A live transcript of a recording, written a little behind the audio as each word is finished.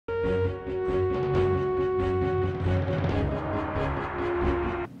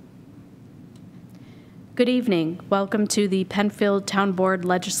Good evening. Welcome to the Penfield Town Board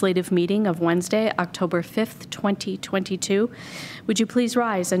Legislative Meeting of Wednesday, October 5th, 2022. Would you please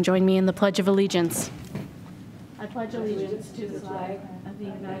rise and join me in the Pledge of Allegiance? I pledge allegiance to the flag of the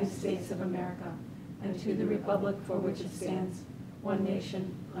United States of America and to the republic for which it stands, one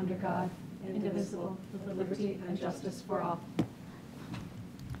nation, under God, indivisible, with liberty and justice for all.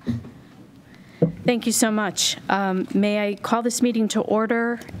 Thank you so much. May I call this meeting to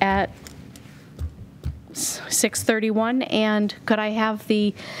order at 6:31, and could I have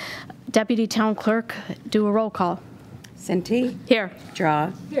the Deputy Town Clerk do a roll call? Cinti. Here.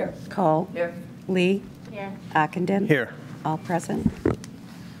 Drawe. Here. Kohl. Here. Lee. Here. Ockenden. Here. All present.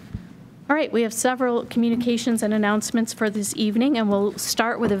 All right, we have several communications and announcements for this evening, and we'll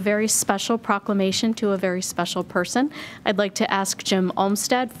start with a very special proclamation to a very special person. I'd like to ask Jim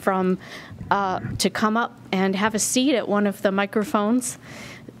Almstead to come up and have a seat at one of the microphones.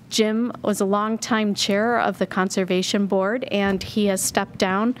 Jim was a longtime chair of the Conservation Board, and he has stepped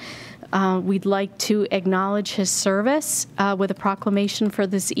down. We'd like to acknowledge his service with a proclamation for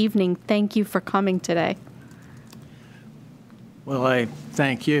this evening. Thank you for coming today. Well, I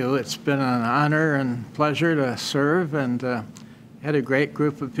thank you. It's been an honor and pleasure to serve, and had a great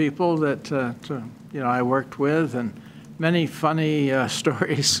group of people that I worked with, and many funny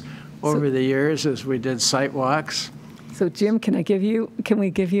stories over the years as we did site walks. So, Jim, can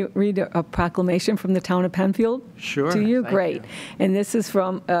we read a proclamation from the town of Penfield? Sure. To you? Thank Great. you. And this is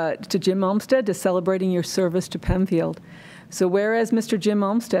from to Jim Almstead, to celebrating your service to Penfield. So, whereas Mr. Jim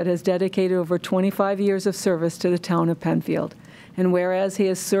Almstead has dedicated over 25 years of service to the town of Penfield, and whereas he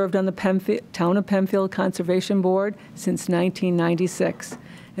has served on the Town of Penfield Conservation Board since 1996,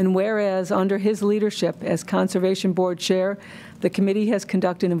 and whereas under his leadership as Conservation Board Chair, the committee has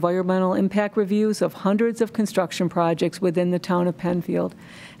conducted environmental impact reviews of hundreds of construction projects within the town of Penfield.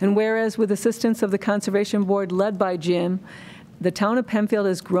 And whereas with assistance of the Conservation Board led by Jim, the town of Penfield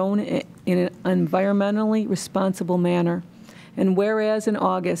has grown in an environmentally responsible manner. And whereas in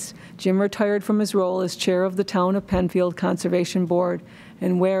August, Jim retired from his role as chair of the Town of Penfield Conservation Board.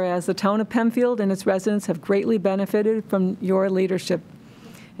 And whereas the town of Penfield and its residents have greatly benefited from your leadership.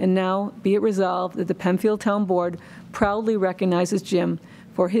 And now, be it resolved that the Penfield Town Board proudly recognizes Jim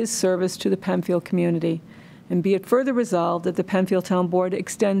for his service to the Penfield community. And be it further resolved that the Penfield Town Board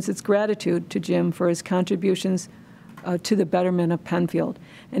extends its gratitude to Jim for his contributions to the betterment of Penfield.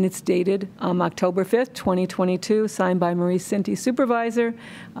 And it's dated October 5th, 2022, signed by Marie Cinti, Supervisor,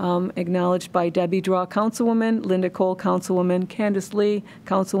 acknowledged by Debbie Drawe, Councilwoman, Linda Kohl, Councilwoman, Candace Lee,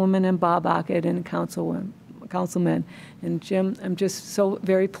 Councilwoman, and Bob Ockenden, Councilman. And Jim, I'm just so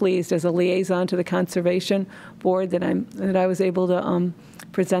very pleased as a liaison to the Conservation Board that I was able to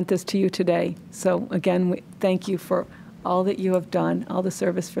present this to you today. So again, thank you for all that you have done, all the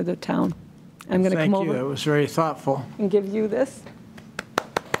service for the town. I'm going to come over. Thank you. It was very thoughtful. And give you this. And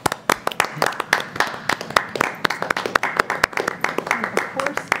of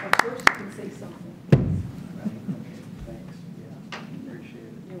course, you can say something. Thanks. Yeah, appreciate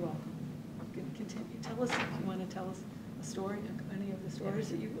it. You're welcome. Continue. Tell us if you want to tell us a story, any of the stories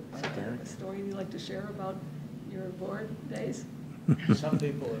that a story you'd like to share about your board days. Some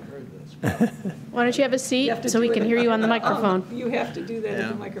people have heard this. Why don't you have a seat so we can hear you on the microphone? You have to do that at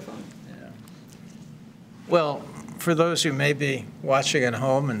the microphone. Well, for those who may be watching at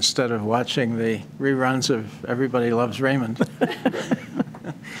home instead of watching the reruns of Everybody Loves Raymond,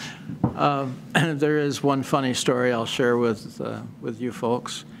 there is one funny story I'll share with you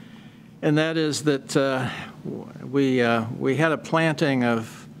folks, and that is that we had a planting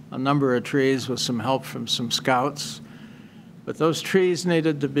of a number of trees with some help from some scouts, but those trees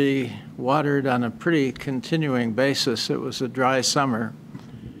needed to be watered on a pretty continuing basis. It was a dry summer.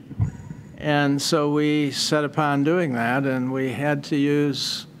 And so we set upon doing that, and we had to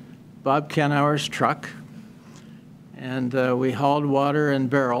use Bob Kenauer's truck, and we hauled water in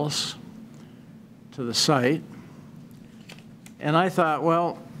barrels to the site. And I thought,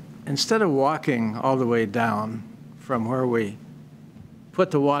 well, instead of walking all the way down from where we put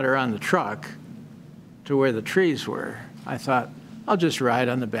the water on the truck to where the trees were, I thought, I'll just ride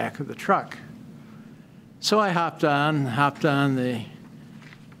on the back of the truck. So I hopped on the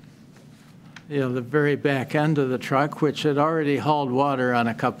very back end of the truck, which had already hauled water on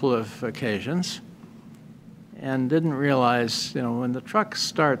a couple of occasions, and didn't realize, when the truck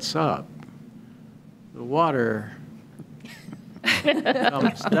starts up, the water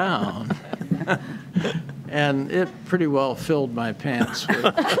comes down, and it pretty well filled my pants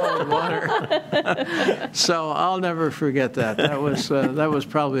with cold water. So I'll never forget that. That was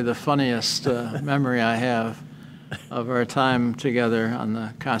probably the funniest memory I have of our time together on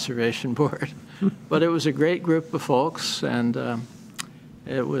the Conservation Board. But it was a great group of folks, and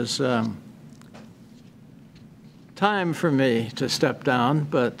it was time for me to step down,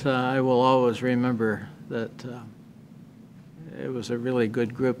 but I will always remember that it was a really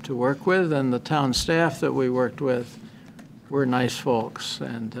good group to work with, and the town staff that we worked with were nice folks.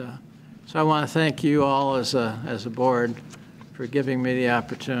 And so I want to thank you all as a board for giving me the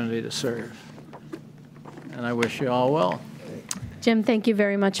opportunity to serve. And I wish you all well. Jim, thank you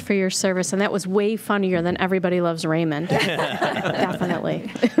very much for your service, and that was way funnier than Everybody Loves Raymond. Definitely.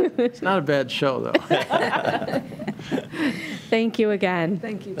 It's not a bad show, though. Thank you again.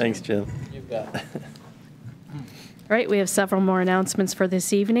 Thank you. Thanks, Jim. You bet. All right, we have several more announcements for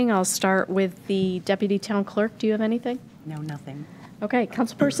this evening. I'll start with the Deputy Town Clerk. Do you have anything? No, nothing. Okay,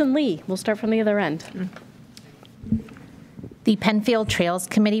 Councilperson Lee, we'll start from the other end. The Penfield Trails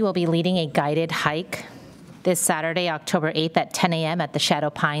Committee will be leading a guided hike this Saturday, October 8th at 10 a.m. at the Shadow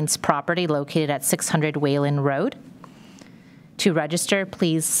Pines property located at 600 Wayland Road. To register,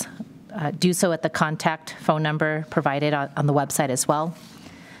 please do so at the contact phone number provided on the website as well.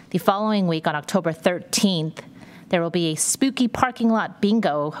 The following week, on October 13th, there will be a spooky parking lot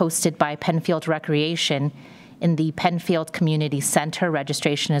bingo hosted by Penfield Recreation in the Penfield Community Center.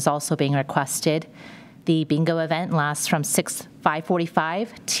 Registration is also being requested. The bingo event lasts from 5:45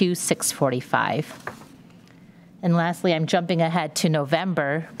 to 6:45. And lastly, I'm jumping ahead to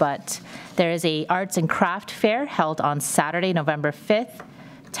November, but there is a arts and craft fair held on Saturday, November 5th,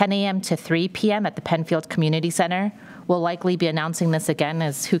 10 a.m. to 3 p.m. at the Penfield Community Center. We'll likely be announcing this again,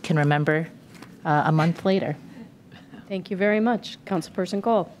 as who can remember, a month later. Thank you very much. Councilperson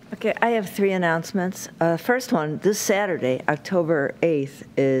Kohl. Okay, I have 3 announcents. First one, this Saturday, October 8th,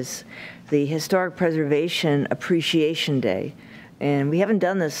 is the Historic Preservation Appreciation Day. And we haven't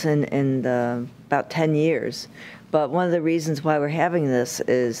done this in about 10 years. But one of the reasons why we're having this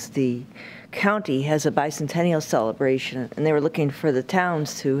is the county has a bicentennial celebration, and they were looking for the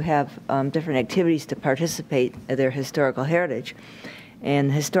towns to have different activities to participate in their historical heritage. And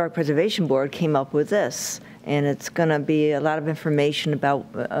the Historic Preservation Board came up with this. And it's going to be a lot of information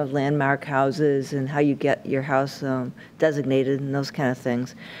about landmark houses and how you get your house designated and those kind of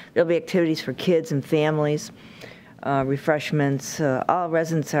things. There'll be activities for kids and families, refreshments. All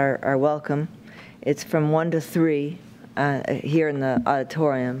residents are welcome. It's from 1 to 3 here in the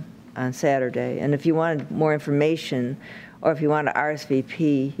auditorium on Saturday. And if you wanted more information, or if you want to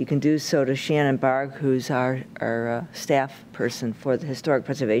RSVP, you can do so to Shannon Barg, who's our staff person for the Historic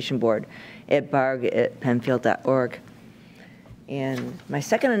Preservation Board, at barg@penfield.org. And my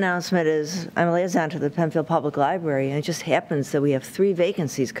second announcement is I'm a liaison to the Penfield Public Library, and it just happens that we have 3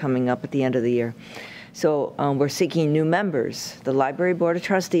 vacancies coming up at the end of the year. So we're seeking new members. The Library Board of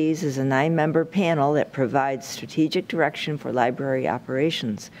Trustees is a 9-member panel that provides strategic direction for library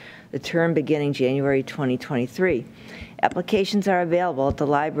operations, the term beginning January 2023. Applications are available at the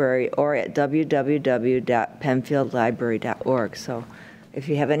library or at www.penfieldlibrary.org. So if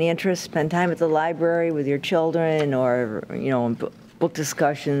you have any interest, spend time at the library with your children, or book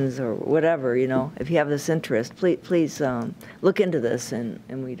discussions or whatever. If you have this interest, please look into this, and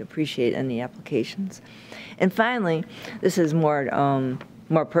we'd appreciate any applications. And finally, this is more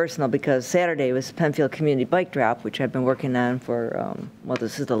personal, because Saturday was Penfield Community Bike Drop, which I've been working on for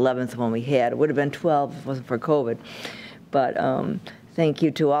this is the 11th one we had. It would have been 12 if it wasn't for COVID. But thank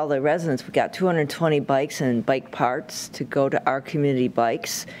you to all the residents. We got 220 bikes and bike parts to go to Our Community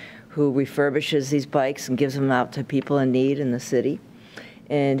Bikes, who refurbishes these bikes and gives them out to people in need in the city.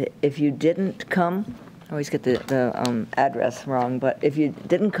 And if you didn't come, I always get the address wrong, but if you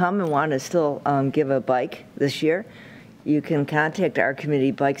didn't come and want to still give a bike this year, you can contact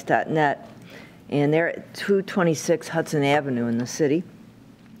ourcommunitybikes.net, and they're at 226 Hudson Avenue in the city.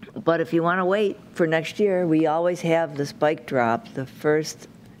 But if you want to wait for next year, we always have this bike drop the first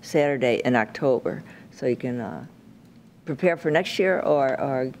Saturday in October. So you can prepare for next year,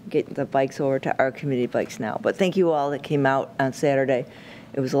 or get the bikes over to Our Community Bikes now. But thank you all that came out on Saturday.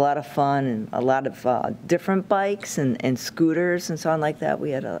 It was a lot of fun, and a lot of different bikes and scooters and so on like that.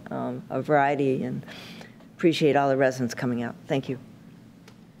 We had a variety, and appreciate all the residents coming out. Thank you.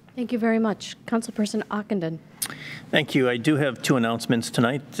 Thank you very much. Councilperson Ockenden. Thank you. I do have 2 announcements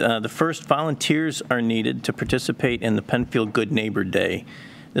tonight. The first, volunteers are needed to participate in the Penfield Good Neighbor Day.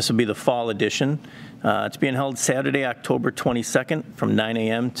 This will be the fall edition. It's being held Saturday, October 22nd from 9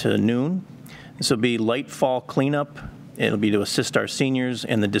 a.m. to noon. This will be light fall cleanup. It'll be to assist our seniors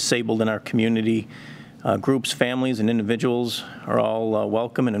and the disabled in our community. Groups, families, and individuals are all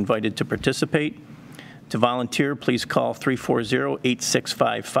welcome and invited to participate. To volunteer, please call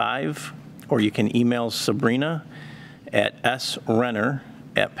 340-8655, or you can email Sabrina at srenner,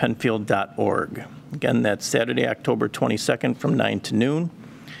 penfield.org. Again, that's Saturday, October 22nd from 9 to noon.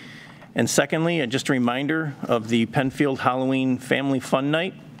 And secondly, just a reminder of the Penfield Halloween Family Fun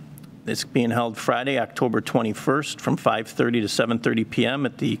Night. It's being held Friday, October 21st from 5:30 to 7:30 p.m.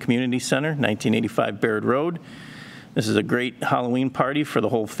 at the Community Center, 1985 Baird Road. This is a great Halloween party for the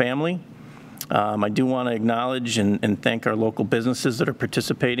whole family. I do want to acknowledge and thank our local businesses that are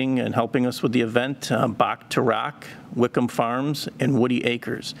participating and helping us with the event, Bach to Rock, Wickham Farms, and Woody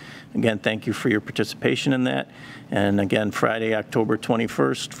Acres. Again, thank you for your participation in that. And again, Friday, October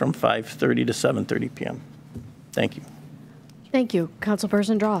 21st from 5:30 to 7:30 p.m. Thank you. Thank you.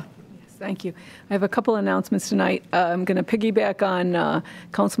 Councilperson Drawe. Yes, thank you. I have a couple announcements tonight. I'm going to piggyback on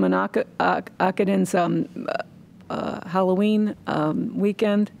Councilman Ockenden's Halloween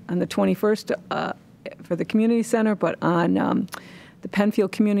weekend on the 21st for the community center, but on the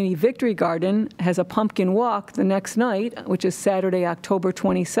Penfield Community Victory Garden has a pumpkin walk the next night, which is Saturday, October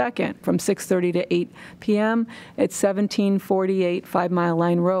 22nd from 6:30 to 8 p.m. at 1748 5 Mile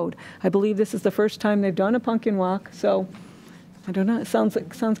Line Road. I believe this is the first time they've done a pumpkin walk, so I don't know, it sounds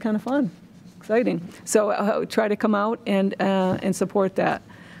kind of fun, exciting. So try to come out and support that.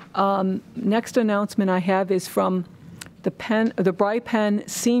 Next announcement I have is from the Bry-Penn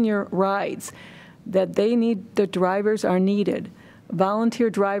Senior Rides, that the drivers are needed. Volunteer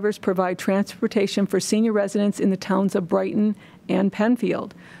drivers provide transportation for senior residents in the towns of Brighton and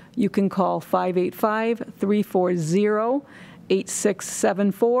Penfield. You can call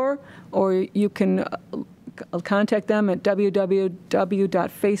 585-340-8674, or you can contact them at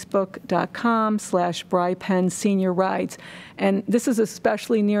www.facebook.com/Bry-Penn Senior Rides. And this is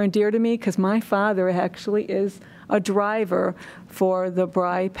especially near and dear to me because my father actually is a driver for the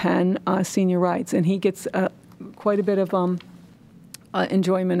Bry-Penn Senior Rides, and he gets quite a bit of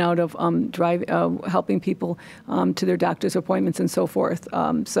enjoyment out of helping people to their doctor's appointments and so forth.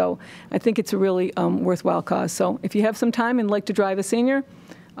 So I think it's a really worthwhile cause. So if you have some time and like to drive a senior,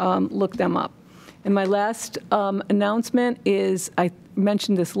 look them up. And my last announcement is, I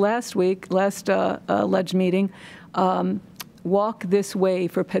mentioned this last alleged meeting, Walk This Way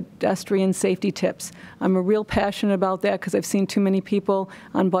for pedestrian safety tips. I'm real passionate about that because I've seen too many people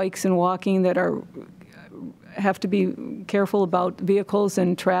on bikes and walking that have to be careful about vehicles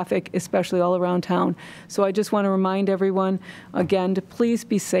and traffic, especially all around town. So I just want to remind everyone, again, to please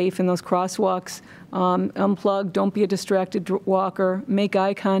be safe in those crosswalks. Unplug, don't be a distracted walker. Make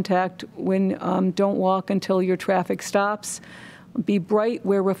eye contact when don't walk until your traffic stops. Be bright,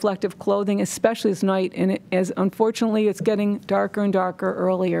 wear reflective clothing, especially as night. And as unfortunately, it's getting darker and darker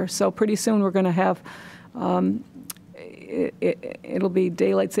earlier. So pretty soon we're going to have, it'll be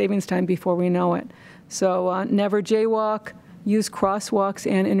daylight savings time before we know it. So never jaywalk, use crosswalks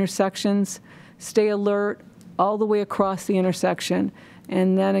and intersections, stay alert all the way across the intersection,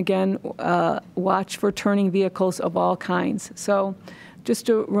 and then again, watch for turning vehicles of all kinds. So just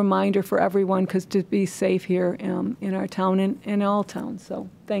a reminder for everyone, because to be safe here in our town and in all towns. So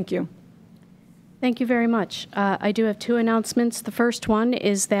thank you. Thank you very much. I do have two announcements. The first one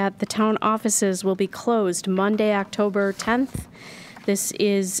is that the town offices will be closed Monday, October 10th. This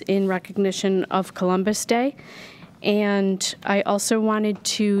is in recognition of Columbus Day. And I also wanted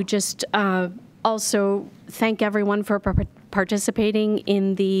to just also thank everyone for participating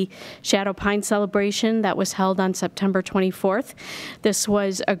in the Shadow Pine celebration that was held on September 24th. This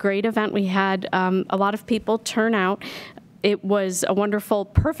was a great event. We had a lot of people turn out. It was a wonderful,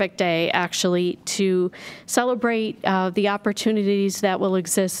 perfect day, actually, to celebrate the opportunities that will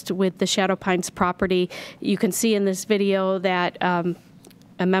exist with the Shadow Pines property. You can see in this video that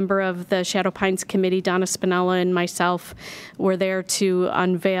a member of the Shadow Pines Committee, Donna Spinella, and myself were there to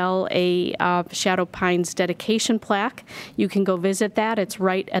unveil a Shadow Pines dedication plaque. You can go visit that. It's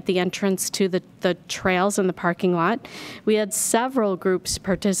right at the entrance to the trails in the parking lot. We had several groups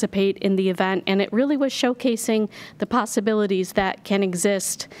participate in the event, and it really was showcasing the possibilities that can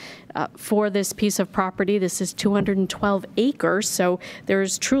exist for this piece of property. This is 212 acres, so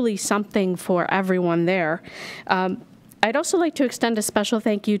there's truly something for everyone there. I'd also like to extend a special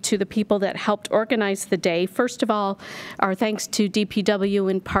thank you to the people that helped organize the day. First of all, our thanks to DPW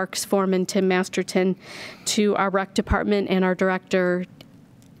and Parks Foreman Tim Masterton, to our Rec Department and our Director,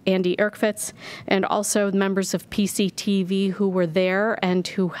 Andy Erkfitz, and also members of PCTV who were there and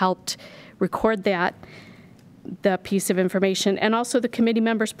who helped record the piece of information, and also the committee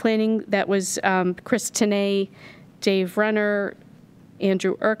members planning. That was Chris Tenay, Dave Renner,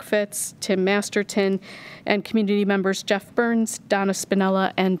 Andrew Erkfitz, Tim Masterton, and community members Jeff Burns, Donna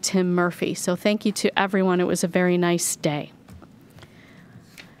Spinella, and Tim Murphy. So thank you to everyone. It was a very nice day.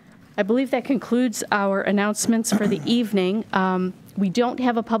 I believe that concludes our announcements for the evening. We don't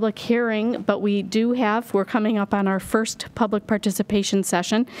have a public hearing, but we're coming up on our first public participation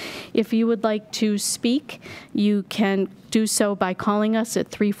session. If you would like to speak, you can do so by calling us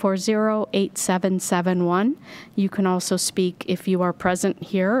at 340-8771. You can also speak if you are present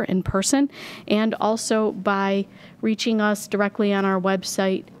here in person, and also by reaching us directly on our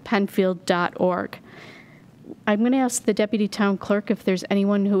website, penfield.org. I'm going to ask the Deputy Town Clerk if there's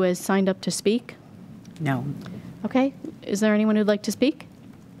anyone who has signed up to speak. No. Okay. Is there anyone who'd like to speak?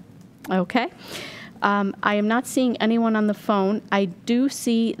 Okay. I am not seeing anyone on the phone. I do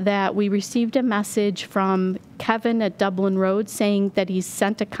see that we received a message from Kevin at Dublin Road saying that he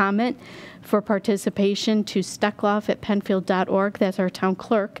sent a comment for participation to steckloff@penfield.org. That's our town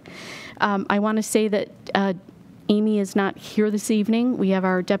clerk. I want to say that Amy is not here this evening. We have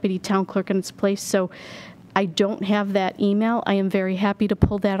our deputy town clerk in its place, so I don't have that email. I am very happy to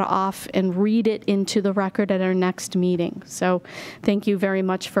pull that off and read it into the record at our next meeting. So thank you very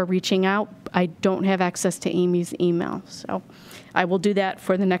much for reaching out. I don't have access to Amy's email, so I will do that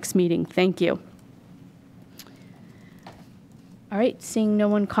for the next meeting. Thank you. All right, seeing no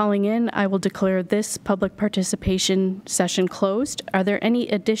one calling in, I will declare this public participation session closed. Are there any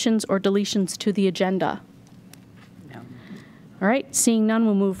additions or deletions to the agenda? All right, seeing none,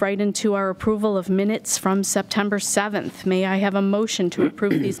 we'll move right into our approval of minutes from September 7th. May I have a motion to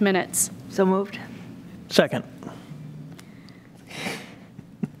approve these minutes? So moved. Second.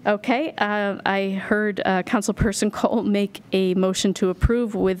 Okay, I heard Councilperson Kohl make a motion to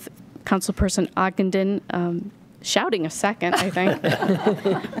approve with Councilperson Ockenden shouting a second, I think.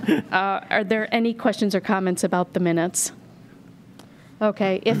 Are there any questions or comments about the minutes?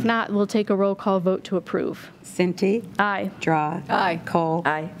 Okay, if not, we'll take a roll call vote to approve. Cinti? Aye. Drawe? Aye. Kohl?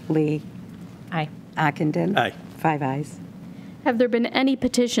 Aye. Lee? Aye. Ockenden? Aye. 5 ayes. Have there been any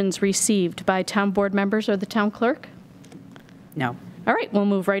petitions received by town board members or the town clerk? No. All right, we'll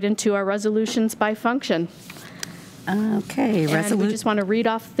move right into our resolutions by function. Okay. And we just want to read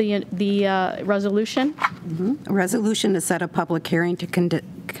off the resolution. A resolution to set a public hearing to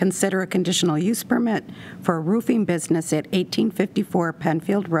consider a conditional use permit for a roofing business at 1854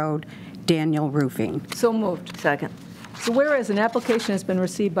 Penfield Road, Daniel Roofing. So moved. Second. So whereas an application has been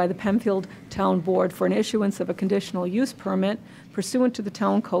received by the Penfield Town Board for an issuance of a conditional use permit pursuant to the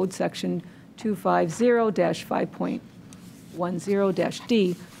Town Code Section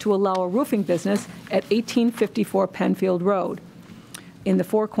 250-5.10-D to allow a roofing business at 1854 Penfield Road in the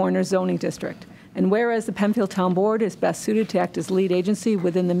Four Corners zoning district. And whereas the Penfield Town Board is best suited to act as lead agency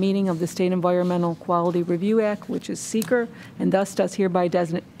within the meaning of the State Environmental Quality Review Act, which is seeker, and thus does hereby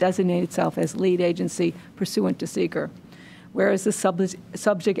designate itself as lead agency pursuant to seeker. Whereas the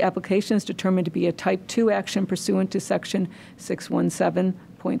subject application is determined to be a Type 2 action pursuant to Section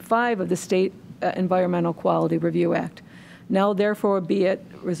 617.5 of the State Environmental Quality Review Act. Now, therefore, be it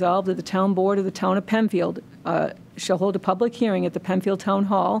resolved that the Town Board of the Town of Penfield shall hold a public hearing at the Penfield Town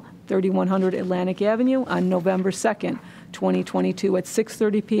Hall, 3100 Atlantic Avenue, on November 2nd, 2022, at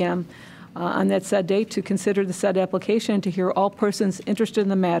 6:30 p.m. On that said date, to consider the said application and to hear all persons interested in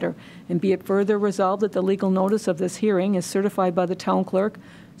the matter. And be it further resolved that the legal notice of this hearing is certified by the town clerk,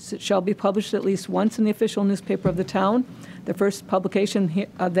 shall be published at least once in the official newspaper of the town, the first publication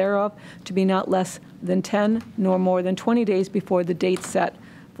thereof to be not less than 10 nor more than 20 days before the date set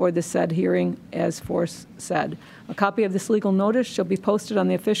for the said hearing as said. A copy of this legal notice shall be posted on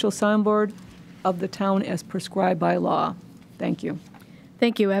the official signboard of the town as prescribed by law. Thank you.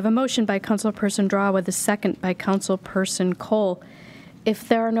 Thank you. I have a motion by Councilperson Drawe with a second by Councilperson Kohl. If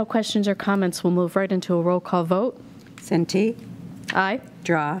there are no questions or comments, we'll move right into a roll call vote. Cinti? Aye.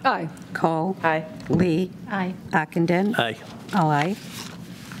 Drawe? Aye. Kohl? Aye. Lee? Aye. Ockenden? Aye. All aye.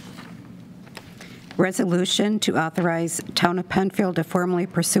 Resolution to authorize Town of Penfield to formally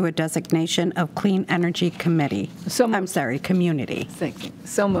pursue a designation of Clean Energy Committee. Community. Thank you.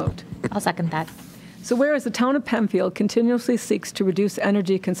 So moved. I'll second that. So whereas the town of Penfield continuously seeks to reduce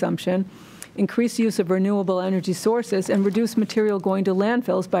energy consumption, increase use of renewable energy sources, and reduce material going to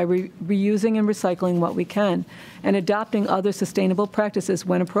landfills by reusing and recycling what we can, and adopting other sustainable practices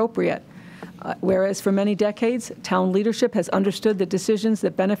when appropriate. Whereas for many decades, town leadership has understood that decisions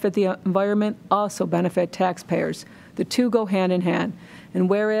that benefit the environment also benefit taxpayers. The two go hand in hand. And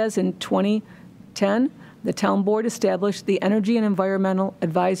whereas in 2010, the town board established the Energy and Environmental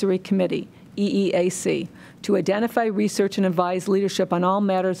Advisory Committee, EEAC, to identify, research, and advise leadership on all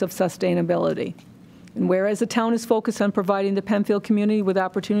matters of sustainability. And whereas the town is focused on providing the Penfield community with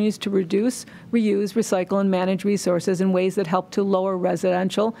opportunities to reduce, reuse, recycle, and manage resources in ways that help to lower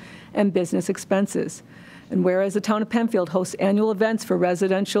residential and business expenses. And whereas the town of Penfield hosts annual events for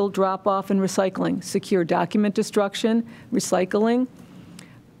residential drop-off and recycling, secure document destruction, recycling,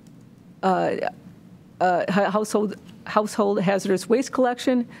 household hazardous waste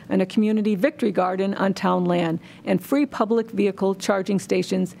collection, and a community victory garden on town land, and free public vehicle charging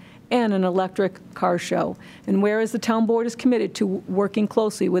stations, and an electric car show. And whereas the town board is committed to working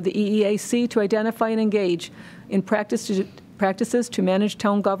closely with the EEAC to identify and engage in practices to manage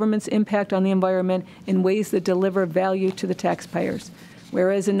town government's impact on the environment in ways that deliver value to the taxpayers.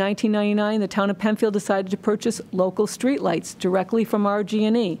 Whereas in 1999, the town of Penfield decided to purchase local streetlights directly from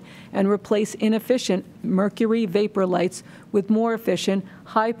RG&E and replace inefficient mercury vapor lights with more efficient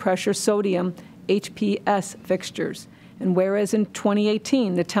high-pressure sodium HPS fixtures. And whereas in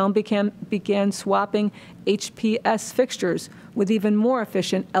 2018, the town began swapping HPS fixtures with even more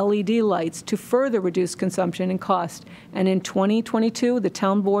efficient LED lights to further reduce consumption and cost. And in 2022, the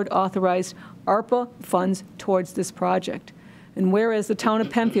town board authorized ARPA funds towards this project. And whereas the town of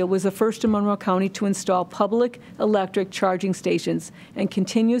Penfield was the first in Monroe County to install public electric charging stations and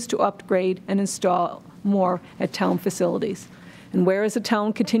continues to upgrade and install more at town facilities. And whereas the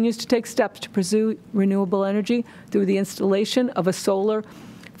town continues to take steps to pursue renewable energy through the installation of a solar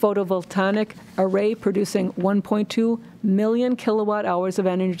photovoltaic array producing 1.2 million kilowatt hours of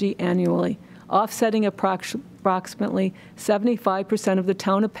energy annually, offsetting approximately 75% of the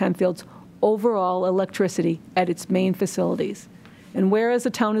town of Penfield's overall electricity at its main facilities. And whereas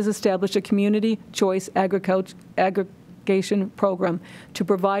the town has established a community choice aggregation program to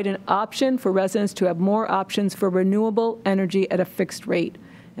provide an option for residents to have more options for renewable energy at a fixed rate.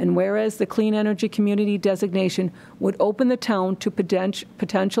 And whereas the Clean Energy Community designation would open the town to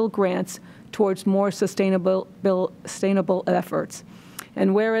potential grants towards more sustainable efforts.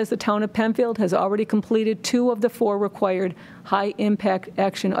 And whereas the town of Penfield has already completed 2 of the 4 required high-impact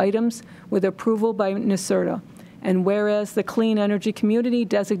action items with approval by NYSERDA. And whereas the Clean Energy Community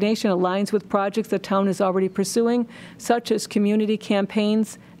designation aligns with projects the town is already pursuing, such as community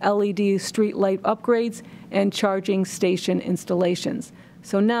campaigns, LED street light upgrades, and charging station installations.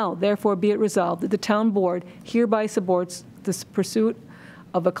 So now, therefore, be it resolved that the town board hereby supports the pursuit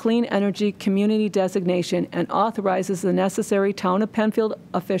of a Clean Energy Community designation and authorizes the necessary town of Penfield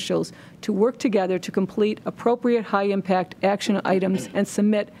officials to work together to complete appropriate high-impact action items and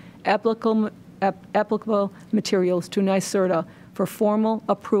submit applicable materials to NYSERDA for formal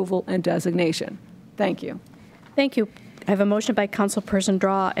approval and designation. Thank you. Thank you. I have a motion by Councilperson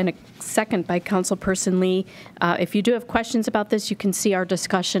Drawe and a second by Councilperson Lee. If you do have questions about this, you can see our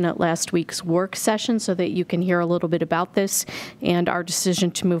discussion at last week's work session so that you can hear a little bit about this and our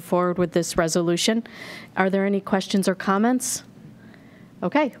decision to move forward with this resolution. Are there any questions or comments?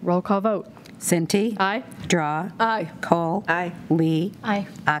 Okay, roll call vote. Cinti. Aye. Drawe. Aye. Kohl. Aye. Lee. Aye.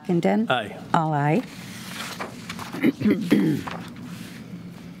 Ockenden. Aye. All aye.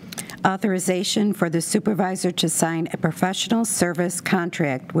 Authorization for the supervisor to sign a professional service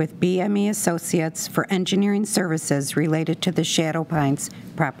contract with BME Associates for engineering services related to the Shadow Pines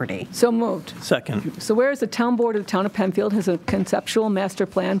property. So moved. Second. So whereas the town board of the town of Penfield has a conceptual master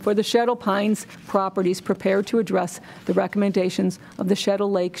plan for the Shadow Pines properties prepared to address the recommendations of the Shadow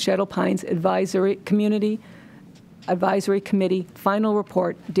Lake Shadow Pines Community Advisory Committee final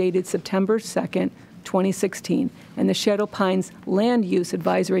report dated September 2nd, 2016, and the Shadow Pines Land Use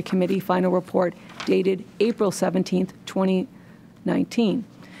Advisory Committee final report dated April 17, 2019.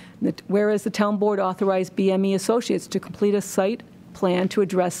 Whereas the town board authorized BME Associates to complete a site plan to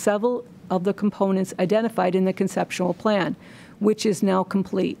address several of the components identified in the conceptual plan, which is now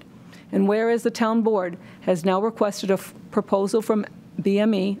complete. And whereas the town board has now requested a proposal from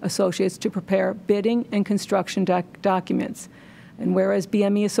BME Associates to prepare bidding and construction documents. And whereas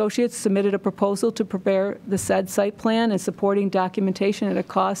BME Associates submitted a proposal to prepare the said site plan and supporting documentation at a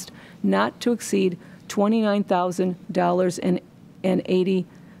cost not to exceed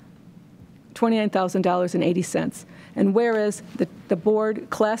 $29,080. And whereas the board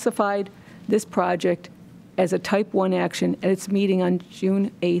classified this project as a Type 1 action at its meeting on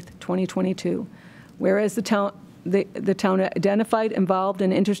June 8, 2022. Whereas the town identified involved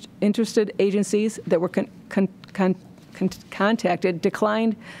and interested agencies that were contacted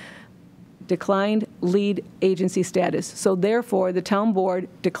declined lead agency status. So therefore, the town board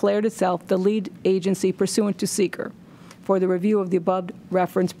declared itself the lead agency pursuant to seeker for the review of the above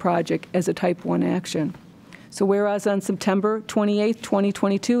referenced project as a Type 1 action. So whereas on September 28,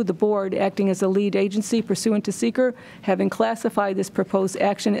 2022, the board, acting as a lead agency pursuant to seeker, having classified this proposed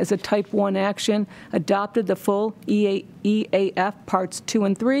action as a Type 1 action, adopted the full EAF Parts 2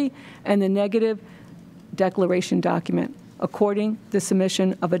 and 3 and the negative declaration document According, the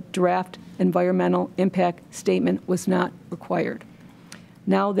submission of a draft environmental impact statement was not required.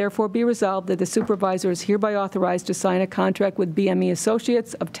 Now, therefore, be resolved that the supervisor is hereby authorized to sign a contract with BME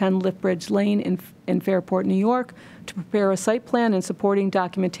Associates of 10 Liftbridge Lane in Fairport, New York, to prepare a site plan and supporting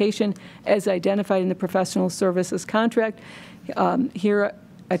documentation as identified in the professional services contract, here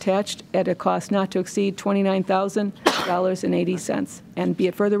attached at a cost not to exceed $29,000.80. And be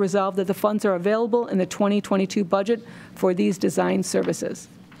it further resolved that the funds are available in the 2022 budget for these design services.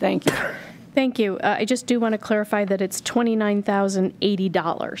 Thank you. Thank you. I just do want to clarify that it's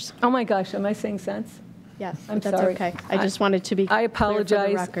 $29,080. Oh my gosh, am I saying cents? Yes, I'm that's sorry. okay. I just wanted to be I clear for the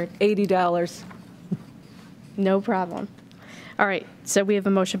apologize, record. $80. No problem. All right, so we have a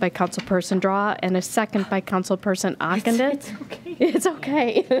motion by Councilperson Drawe and a second by Councilperson Ockenden. It's okay. It's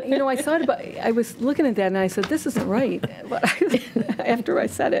okay. You know, I was looking at that and I said, this isn't right, after I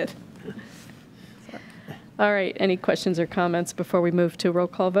said it. All right, any questions or comments before we move to roll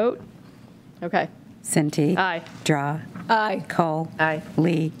call vote? Okay. Cinti. Aye. Drawe. Aye. Kohl. Aye.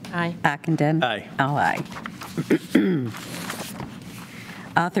 Lee. Aye. Ockenden. Aye. All aye.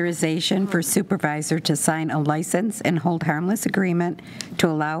 Authorization for supervisor to sign a license and hold harmless agreement to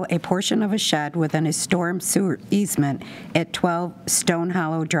allow a portion of a shed within a storm sewer easement at 12 Stone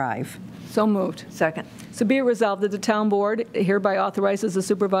Hollow Drive. So moved. Second. So be it resolved that the town board hereby authorizes the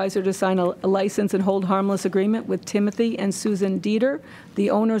supervisor to sign a license and hold harmless agreement with Timothy and Susan Dieter, the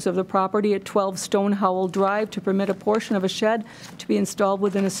owners of the property at 12 Stone Howell Drive, to permit a portion of a shed to be installed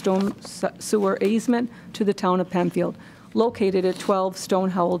within a storm sewer easement to the town of Penfield, located at 12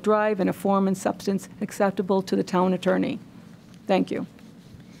 Stone Howell Drive, in a form and substance acceptable to the town attorney. Thank you.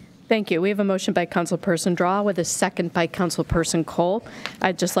 Thank you. We have a motion by Councilperson Drawe with a second by Councilperson Kohl.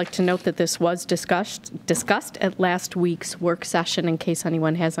 I'd just like to note that this was discussed at last week's work session in case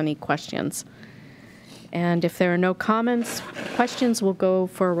anyone has any questions. And if there are no comments, questions, we'll go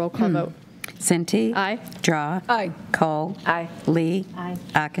for a roll call vote. Cinti. Aye. Drawe. Aye. Kohl. Aye. Lee. Aye.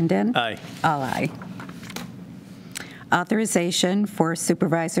 Ockenden. Aye. All aye. Authorization for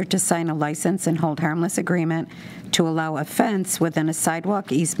supervisor to sign a license and hold harmless agreement to allow a fence within a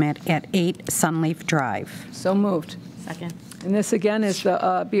sidewalk easement at 8 Sunleaf Drive. So moved. Second. And this, again, is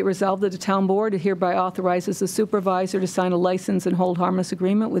be it resolved that the town board hereby authorizes the supervisor to sign a license and hold harmless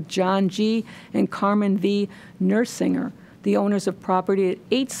agreement with John G. and Carmen V. Nursinger, the owners of property at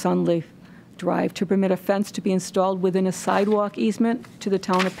 8 Sunleaf Drive, to permit a fence to be installed within a sidewalk easement to the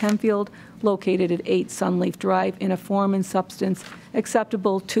town of Penfield, located at 8 Sunleaf Drive, in a form and substance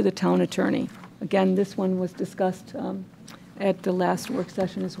acceptable to the town attorney. Again, this one was discussed at the last work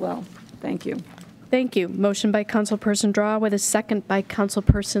session as well. Thank you. Thank you. Motion by Councilperson Drawe with a second by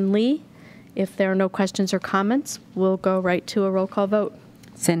Councilperson Lee. If there are no questions or comments, we'll go right to a roll call vote.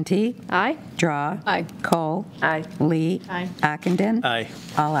 Cinti. Aye. Drawe. Aye. Kohl. Aye. Lee. Aye. Ockenden. Aye.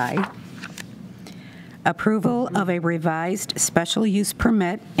 All aye. Approval of a revised special use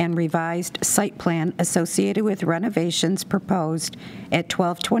permit and revised site plan associated with renovations proposed at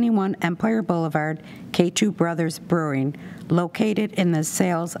 1221 Empire Boulevard, K2 Brothers Brewing, located in the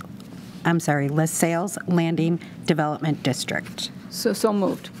LaSalle's Landing Development District. So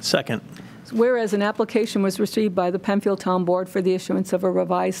moved. Second. Whereas an application was received by the Penfield Town Board for the issuance of a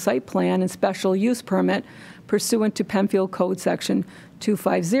revised site plan and special use permit pursuant to Penfield Code Section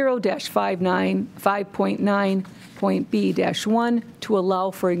 250-5.9.B-1 to allow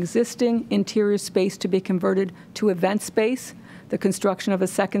for existing interior space to be converted to event space, the construction of a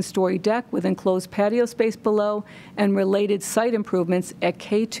second-story deck with enclosed patio space below, and related site improvements at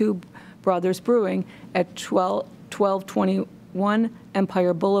K2 Brothers Brewing at 1221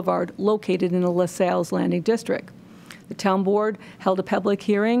 Empire Boulevard, located in the LaSalle's Landing District. The Town Board held a public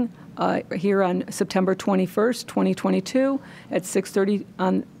hearing here on September 21st, 2022 at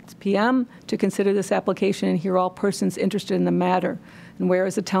 6:30 p.m. to consider this application and hear all persons interested in the matter. And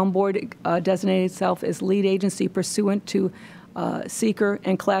whereas the Town Board designated itself as lead agency pursuant to seeker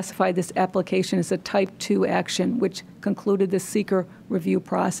and classified this application as a Type 2 action, which concluded the seeker review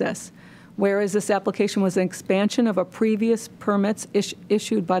process. Whereas this application was an expansion of a previous permits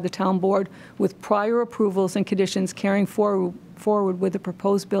issued by the Town Board with prior approvals and conditions carrying forward with the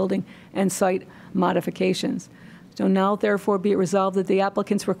proposed building and site modifications. So now, therefore, be it resolved that the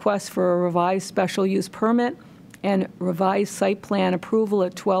applicant's request for a revised special use permit and revised site plan approval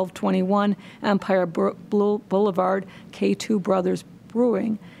at 1221 Empire Boulevard, K2 Brothers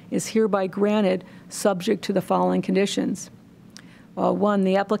Brewing, is hereby granted, subject to the following conditions. 1,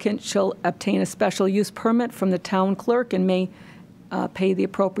 the applicant shall obtain a special use permit from the town clerk and may pay the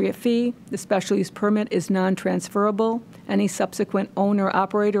appropriate fee. The special use permit is non-transferable. Any subsequent owner,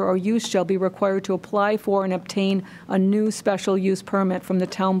 operator, or use shall be required to apply for and obtain a new special use permit from the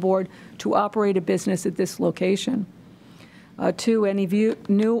town board to operate a business at this location. 2, any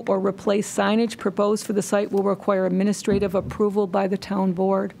new or replaced signage proposed for the site will require administrative approval by the town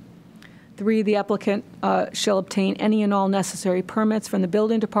board. 3, the applicant shall obtain any and all necessary permits from the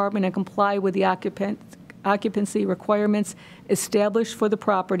building department and comply with the occupancy requirements established for the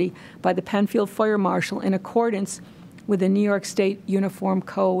property by the Penfield Fire Marshal in accordance with the New York State Uniform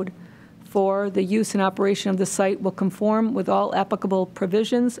Code. 4, the use and operation of the site will conform with all applicable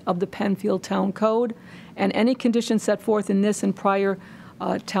provisions of the Penfield Town Code and any conditions set forth in this and prior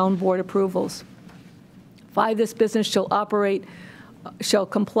town board approvals. 5, this business shall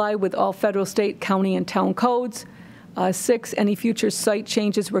comply with all federal, state, county, and town codes. 6, any future site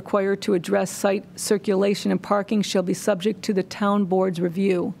changes required to address site circulation and parking shall be subject to the town board's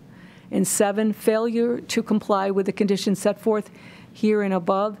review. And 7, failure to comply with the conditions set forth here and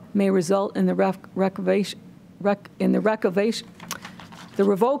above may result in the revocation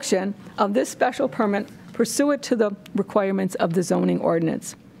of this special permit pursuant to the requirements of the zoning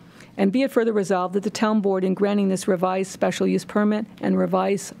ordinance. And be it further resolved that the town board, in granting this revised special use permit and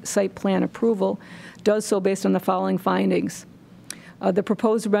revised site plan approval, does so based on the following findings. The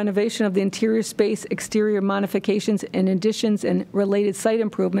proposed renovation of the interior space, exterior modifications and additions and related site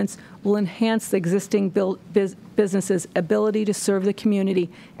improvements will enhance the existing business's ability to serve the community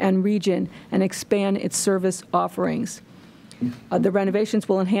and region and expand its service offerings. The renovations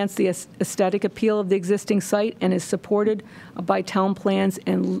will enhance the aesthetic appeal of the existing site and is supported by town plans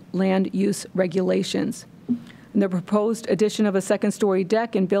and land use regulations. And the proposed addition of a second-story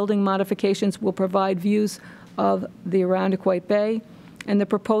deck and building modifications will provide views of the Irondequoit Bay, and the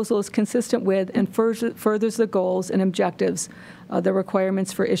proposal is consistent with and furthers the goals and objectives of the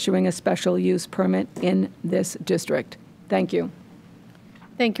requirements for issuing a special use permit in this district. Thank you.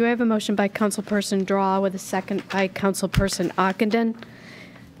 Thank you. I have a motion by Councilperson Drawe with a second by Councilperson Ockenden.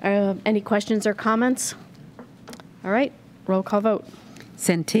 Any questions or comments? All right, roll call vote.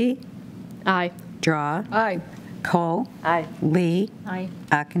 Cinti, Aye. Drawe, Aye. Kohl, Aye. Lee, Aye.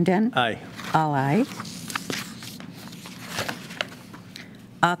 Ockenden, Aye. all ayes.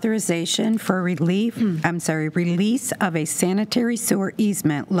 Authorization for release of a sanitary sewer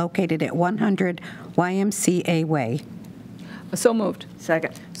easement located at 100 YMCA Way. So moved.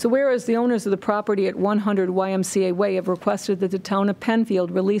 Second. So whereas the owners of the property at 100 YMCA Way have requested that the town of Penfield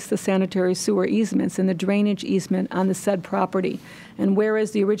release the sanitary sewer easements and the drainage easement on the said property, and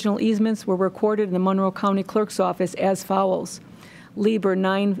whereas the original easements were recorded in the Monroe County Clerk's Office as follows: Lieber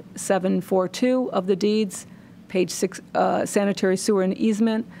 9742 of the deeds, page 6, sanitary sewer and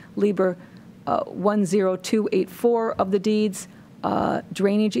easement; Lieber 10284 of the deeds,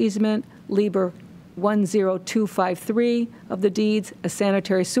 drainage easement; Lieber 10253 of the deeds, a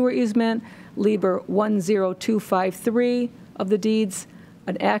sanitary sewer easement; Lieber 10253 of the deeds,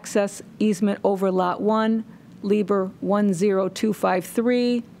 an access easement over Lot 1; Lieber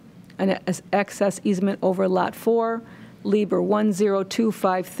 10253, an access easement over Lot 4; Lieber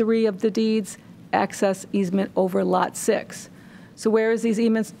 10253 of the deeds, access easement over Lot 6. So whereas these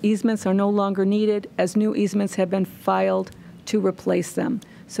easements are no longer needed, as new easements have been filed to replace them.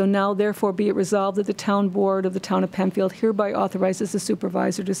 So now, therefore, be it resolved that the town board of the town of Penfield hereby authorizes the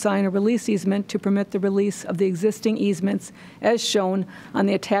supervisor to sign a release easement to permit the release of the existing easements as shown on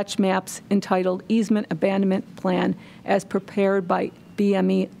the attached maps entitled Easement Abandonment Plan as prepared by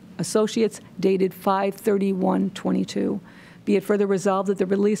BME Associates dated 5/31/22. Be it further resolved that the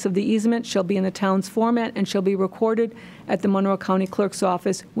release of the easement shall be in the town's format and shall be recorded at the Monroe County Clerk's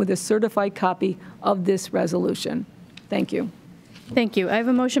Office with a certified copy of this resolution. Thank you. Thank you. I have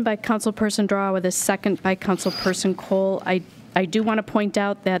a motion by Councilperson Drawe with a second by Councilperson Kohl. I do want to point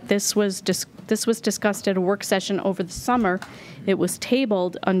out that this was discussed at a work session over the summer. It was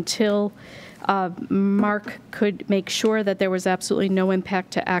tabled until Mark could make sure that there was absolutely no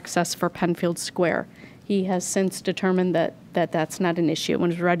impact to access for Penfield Square. He has since determined that that's not an issue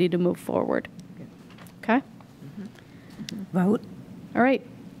and is ready to move forward. Okay? Vote. All right.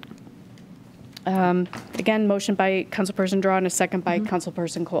 Again, motion by Councilperson Drawe and a second by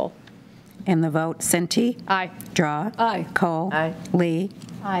Councilperson Kohl. And the vote, Cinti, Aye. Drawe, Aye. Kohl, Aye. Lee,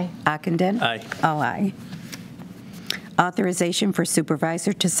 Aye. Ockenden, Aye. all aye. Authorization for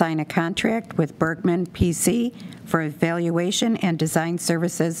Supervisor to sign a contract with Bergman PC for evaluation and design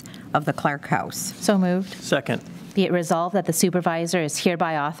services of the Clark House. So moved. Second. Be it resolved that the supervisor is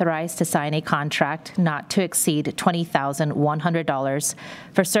hereby authorized to sign a contract not to exceed $20,100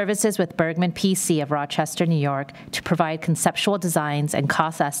 for services with Bergman PC of Rochester, New York, to provide conceptual designs and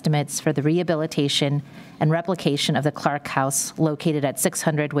cost estimates for the rehabilitation and replication of the Clark House located at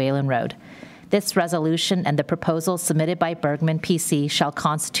 600 Wayland Road. This resolution and the proposal submitted by Bergman PC shall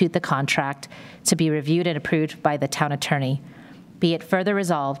constitute the contract to be reviewed and approved by the town attorney. Be it further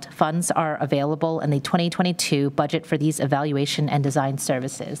resolved, funds are available in the 2022 budget for these evaluation and design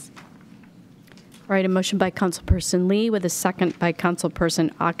services. All right, a motion by Councilperson Lee with a second by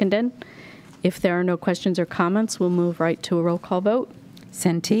Councilperson Ockenden. If there are no questions or comments, we'll move right to a roll call vote.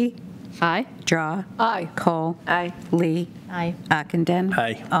 Cinti, Aye. Drawe, Aye. Kohl, Aye. Lee, Aye. Ockenden.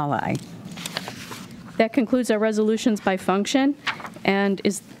 Aye. All aye. That concludes our resolutions by function and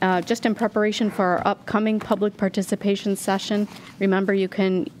is just in preparation for our upcoming public participation session. Remember, you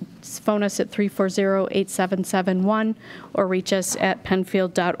can phone us at 340-8771 or reach us at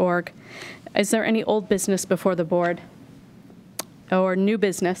penfield.org. Is there any old business before the board or new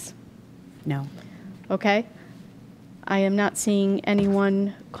business? No. Okay. I am not seeing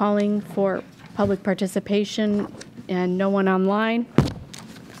anyone calling for public participation and no one online.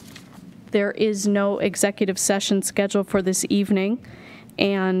 There is no executive session scheduled for this evening,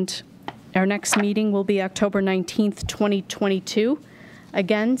 and our next meeting will be October 19th, 2022.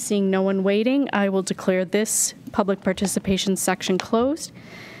 Again, seeing no one waiting, I will declare this public participation section closed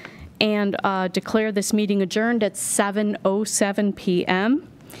and declare this meeting adjourned at 7:07 p.m.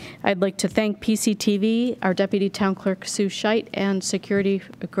 I'd like to thank PCTV, our Deputy Town Clerk Sue Scheidt, and Security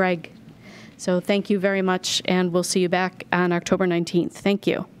Greg. So thank you very much, and we'll see you back on October 19th. Thank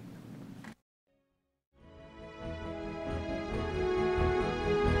you.